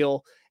to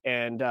feel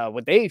and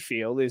what they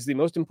feel is the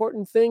most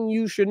important thing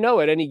you should know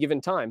at any given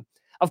time.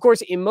 Of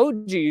course,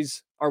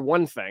 emojis are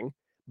one thing,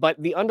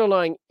 but the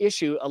underlying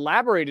issue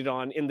elaborated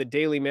on in the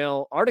Daily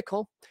Mail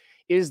article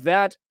is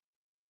that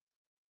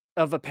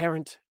of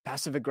apparent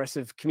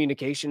passive-aggressive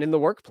communication in the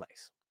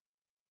workplace.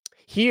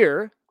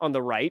 Here on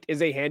the right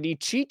is a handy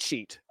cheat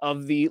sheet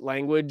of the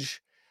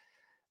language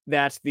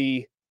that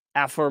the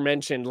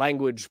aforementioned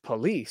language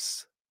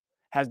police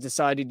has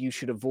decided you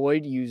should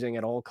avoid using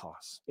at all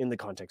costs in the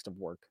context of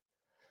work.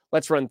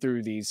 Let's run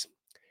through these.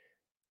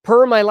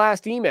 Per my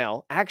last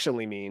email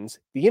actually means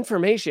the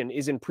information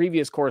is in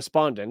previous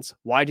correspondence.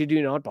 Why did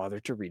you not bother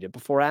to read it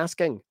before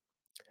asking?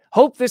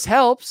 Hope this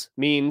helps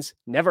means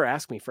never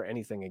ask me for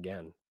anything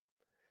again.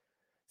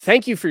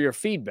 Thank you for your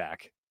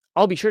feedback.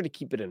 I'll be sure to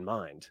keep it in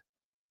mind.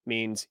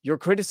 Means your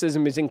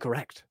criticism is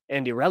incorrect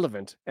and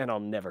irrelevant, and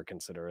I'll never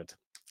consider it.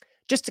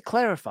 Just to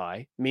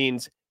clarify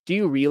means, do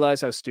you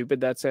realize how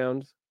stupid that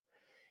sounds?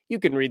 You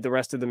can read the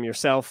rest of them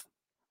yourself.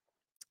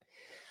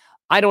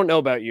 I don't know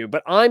about you,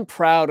 but I'm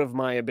proud of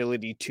my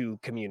ability to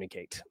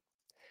communicate.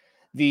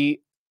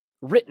 The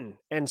written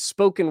and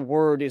spoken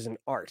word is an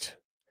art,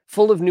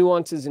 full of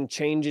nuances and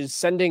changes,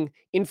 sending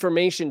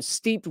information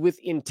steeped with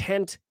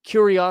intent,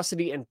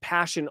 curiosity, and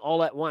passion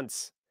all at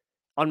once,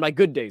 on my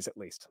good days at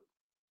least.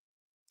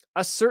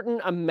 A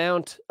certain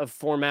amount of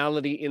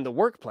formality in the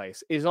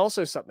workplace is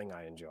also something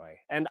I enjoy,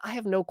 and I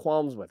have no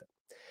qualms with it.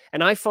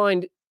 And I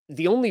find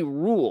the only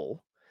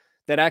rule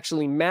that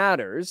actually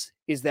matters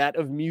is that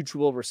of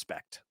mutual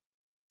respect.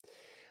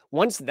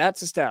 Once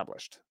that's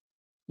established,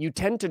 you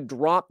tend to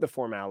drop the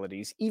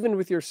formalities, even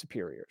with your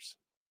superiors.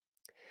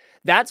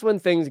 That's when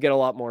things get a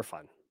lot more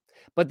fun.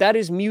 But that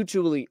is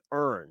mutually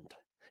earned,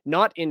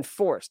 not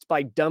enforced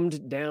by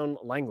dumbed down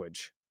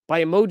language,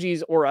 by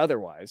emojis or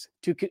otherwise,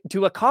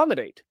 to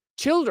accommodate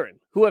children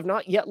who have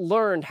not yet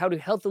learned how to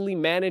healthily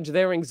manage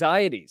their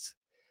anxieties,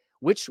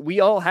 which we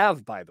all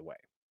have, by the way.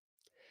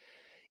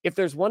 If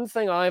there's one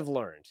thing I've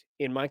learned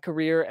in my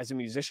career as a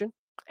musician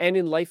and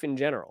in life in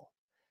general,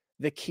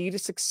 the key to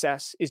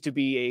success is to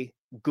be a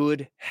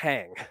good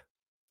hang.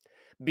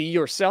 Be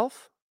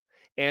yourself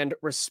and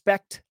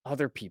respect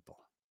other people.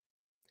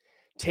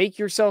 Take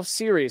yourself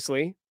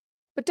seriously,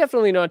 but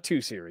definitely not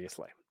too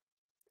seriously.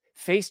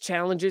 Face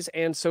challenges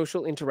and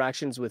social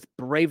interactions with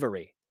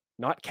bravery,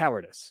 not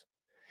cowardice.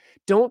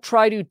 Don't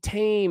try to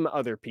tame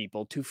other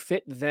people to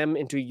fit them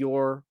into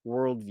your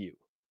worldview.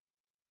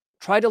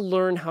 Try to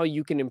learn how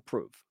you can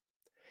improve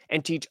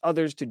and teach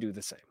others to do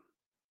the same.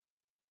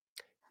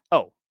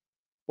 Oh,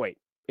 wait,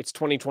 it's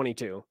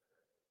 2022.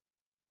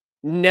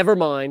 Never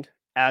mind,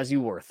 as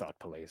you were, Thought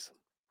Police.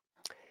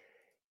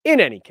 In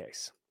any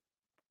case,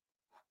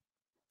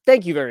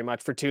 thank you very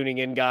much for tuning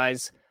in,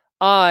 guys.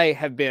 I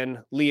have been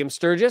Liam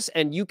Sturgis,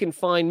 and you can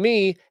find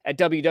me at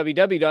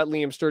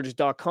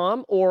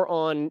www.liamsturgis.com or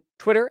on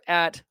Twitter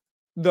at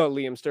the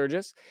Liam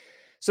Sturgis.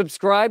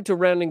 Subscribe to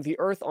Rounding the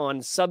Earth on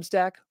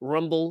Substack,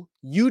 Rumble,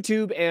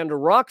 YouTube, and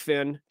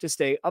Rockfin to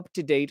stay up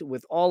to date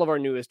with all of our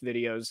newest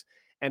videos.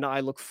 And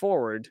I look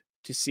forward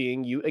to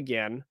seeing you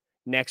again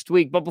next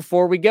week. But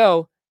before we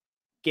go,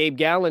 Gabe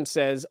Gallen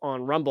says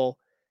on Rumble,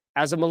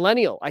 as a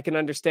millennial, I can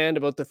understand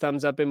about the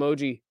thumbs up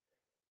emoji.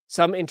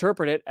 Some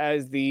interpret it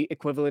as the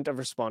equivalent of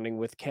responding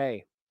with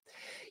K.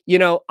 You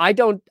know, I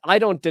don't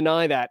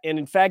deny that. And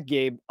in fact,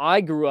 Gabe,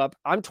 I grew up,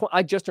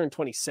 I just turned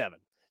 27.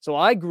 So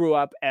I grew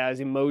up as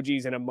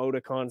emojis and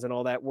emoticons and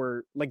all that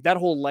were like that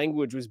whole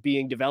language was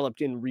being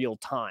developed in real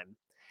time.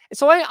 And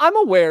so I'm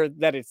aware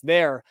that it's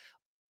there.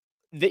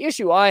 The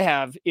issue I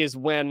have is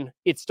when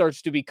it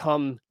starts to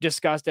become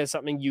discussed as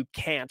something you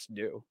can't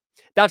do.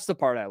 That's the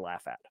part I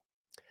laugh at.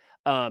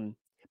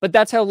 But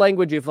that's how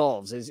language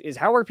evolves, is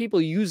how are people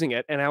using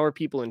it and how are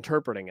people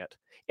interpreting it?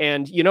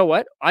 And you know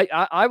what?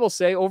 I will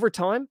say over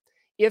time,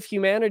 if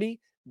humanity,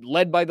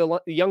 led by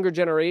the younger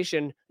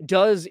generation,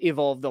 does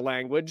evolve the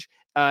language,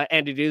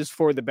 and it is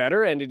for the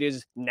better and it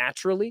is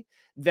naturally,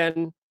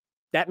 then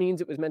that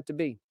means it was meant to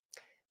be.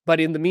 But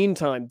in the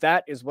meantime,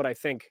 that is what I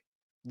think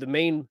the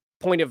main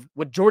point of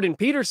what Jordan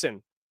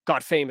Peterson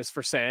got famous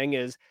for saying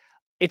is,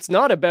 it's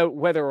not about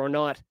whether or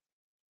not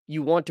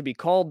you want to be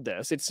called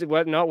this. It's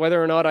not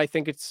whether or not I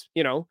think it's,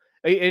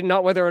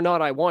 not whether or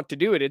not I want to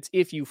do it. It's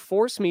if you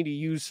force me to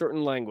use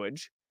certain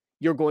language,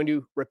 you're going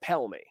to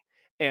repel me.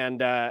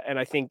 And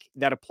I think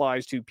that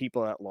applies to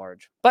people at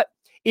large. But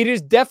it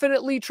is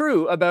definitely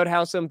true about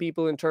how some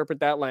people interpret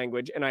that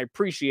language. And I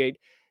appreciate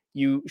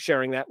you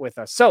sharing that with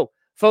us. So,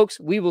 folks,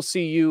 we will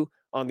see you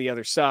on the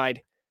other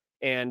side.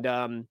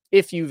 And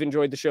if you've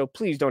enjoyed the show,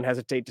 please don't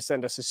hesitate to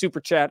send us a super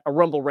chat, a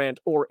Rumble rant,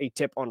 or a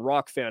tip on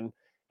Rockfin.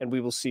 And we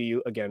will see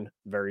you again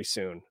very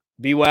soon.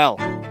 Be well.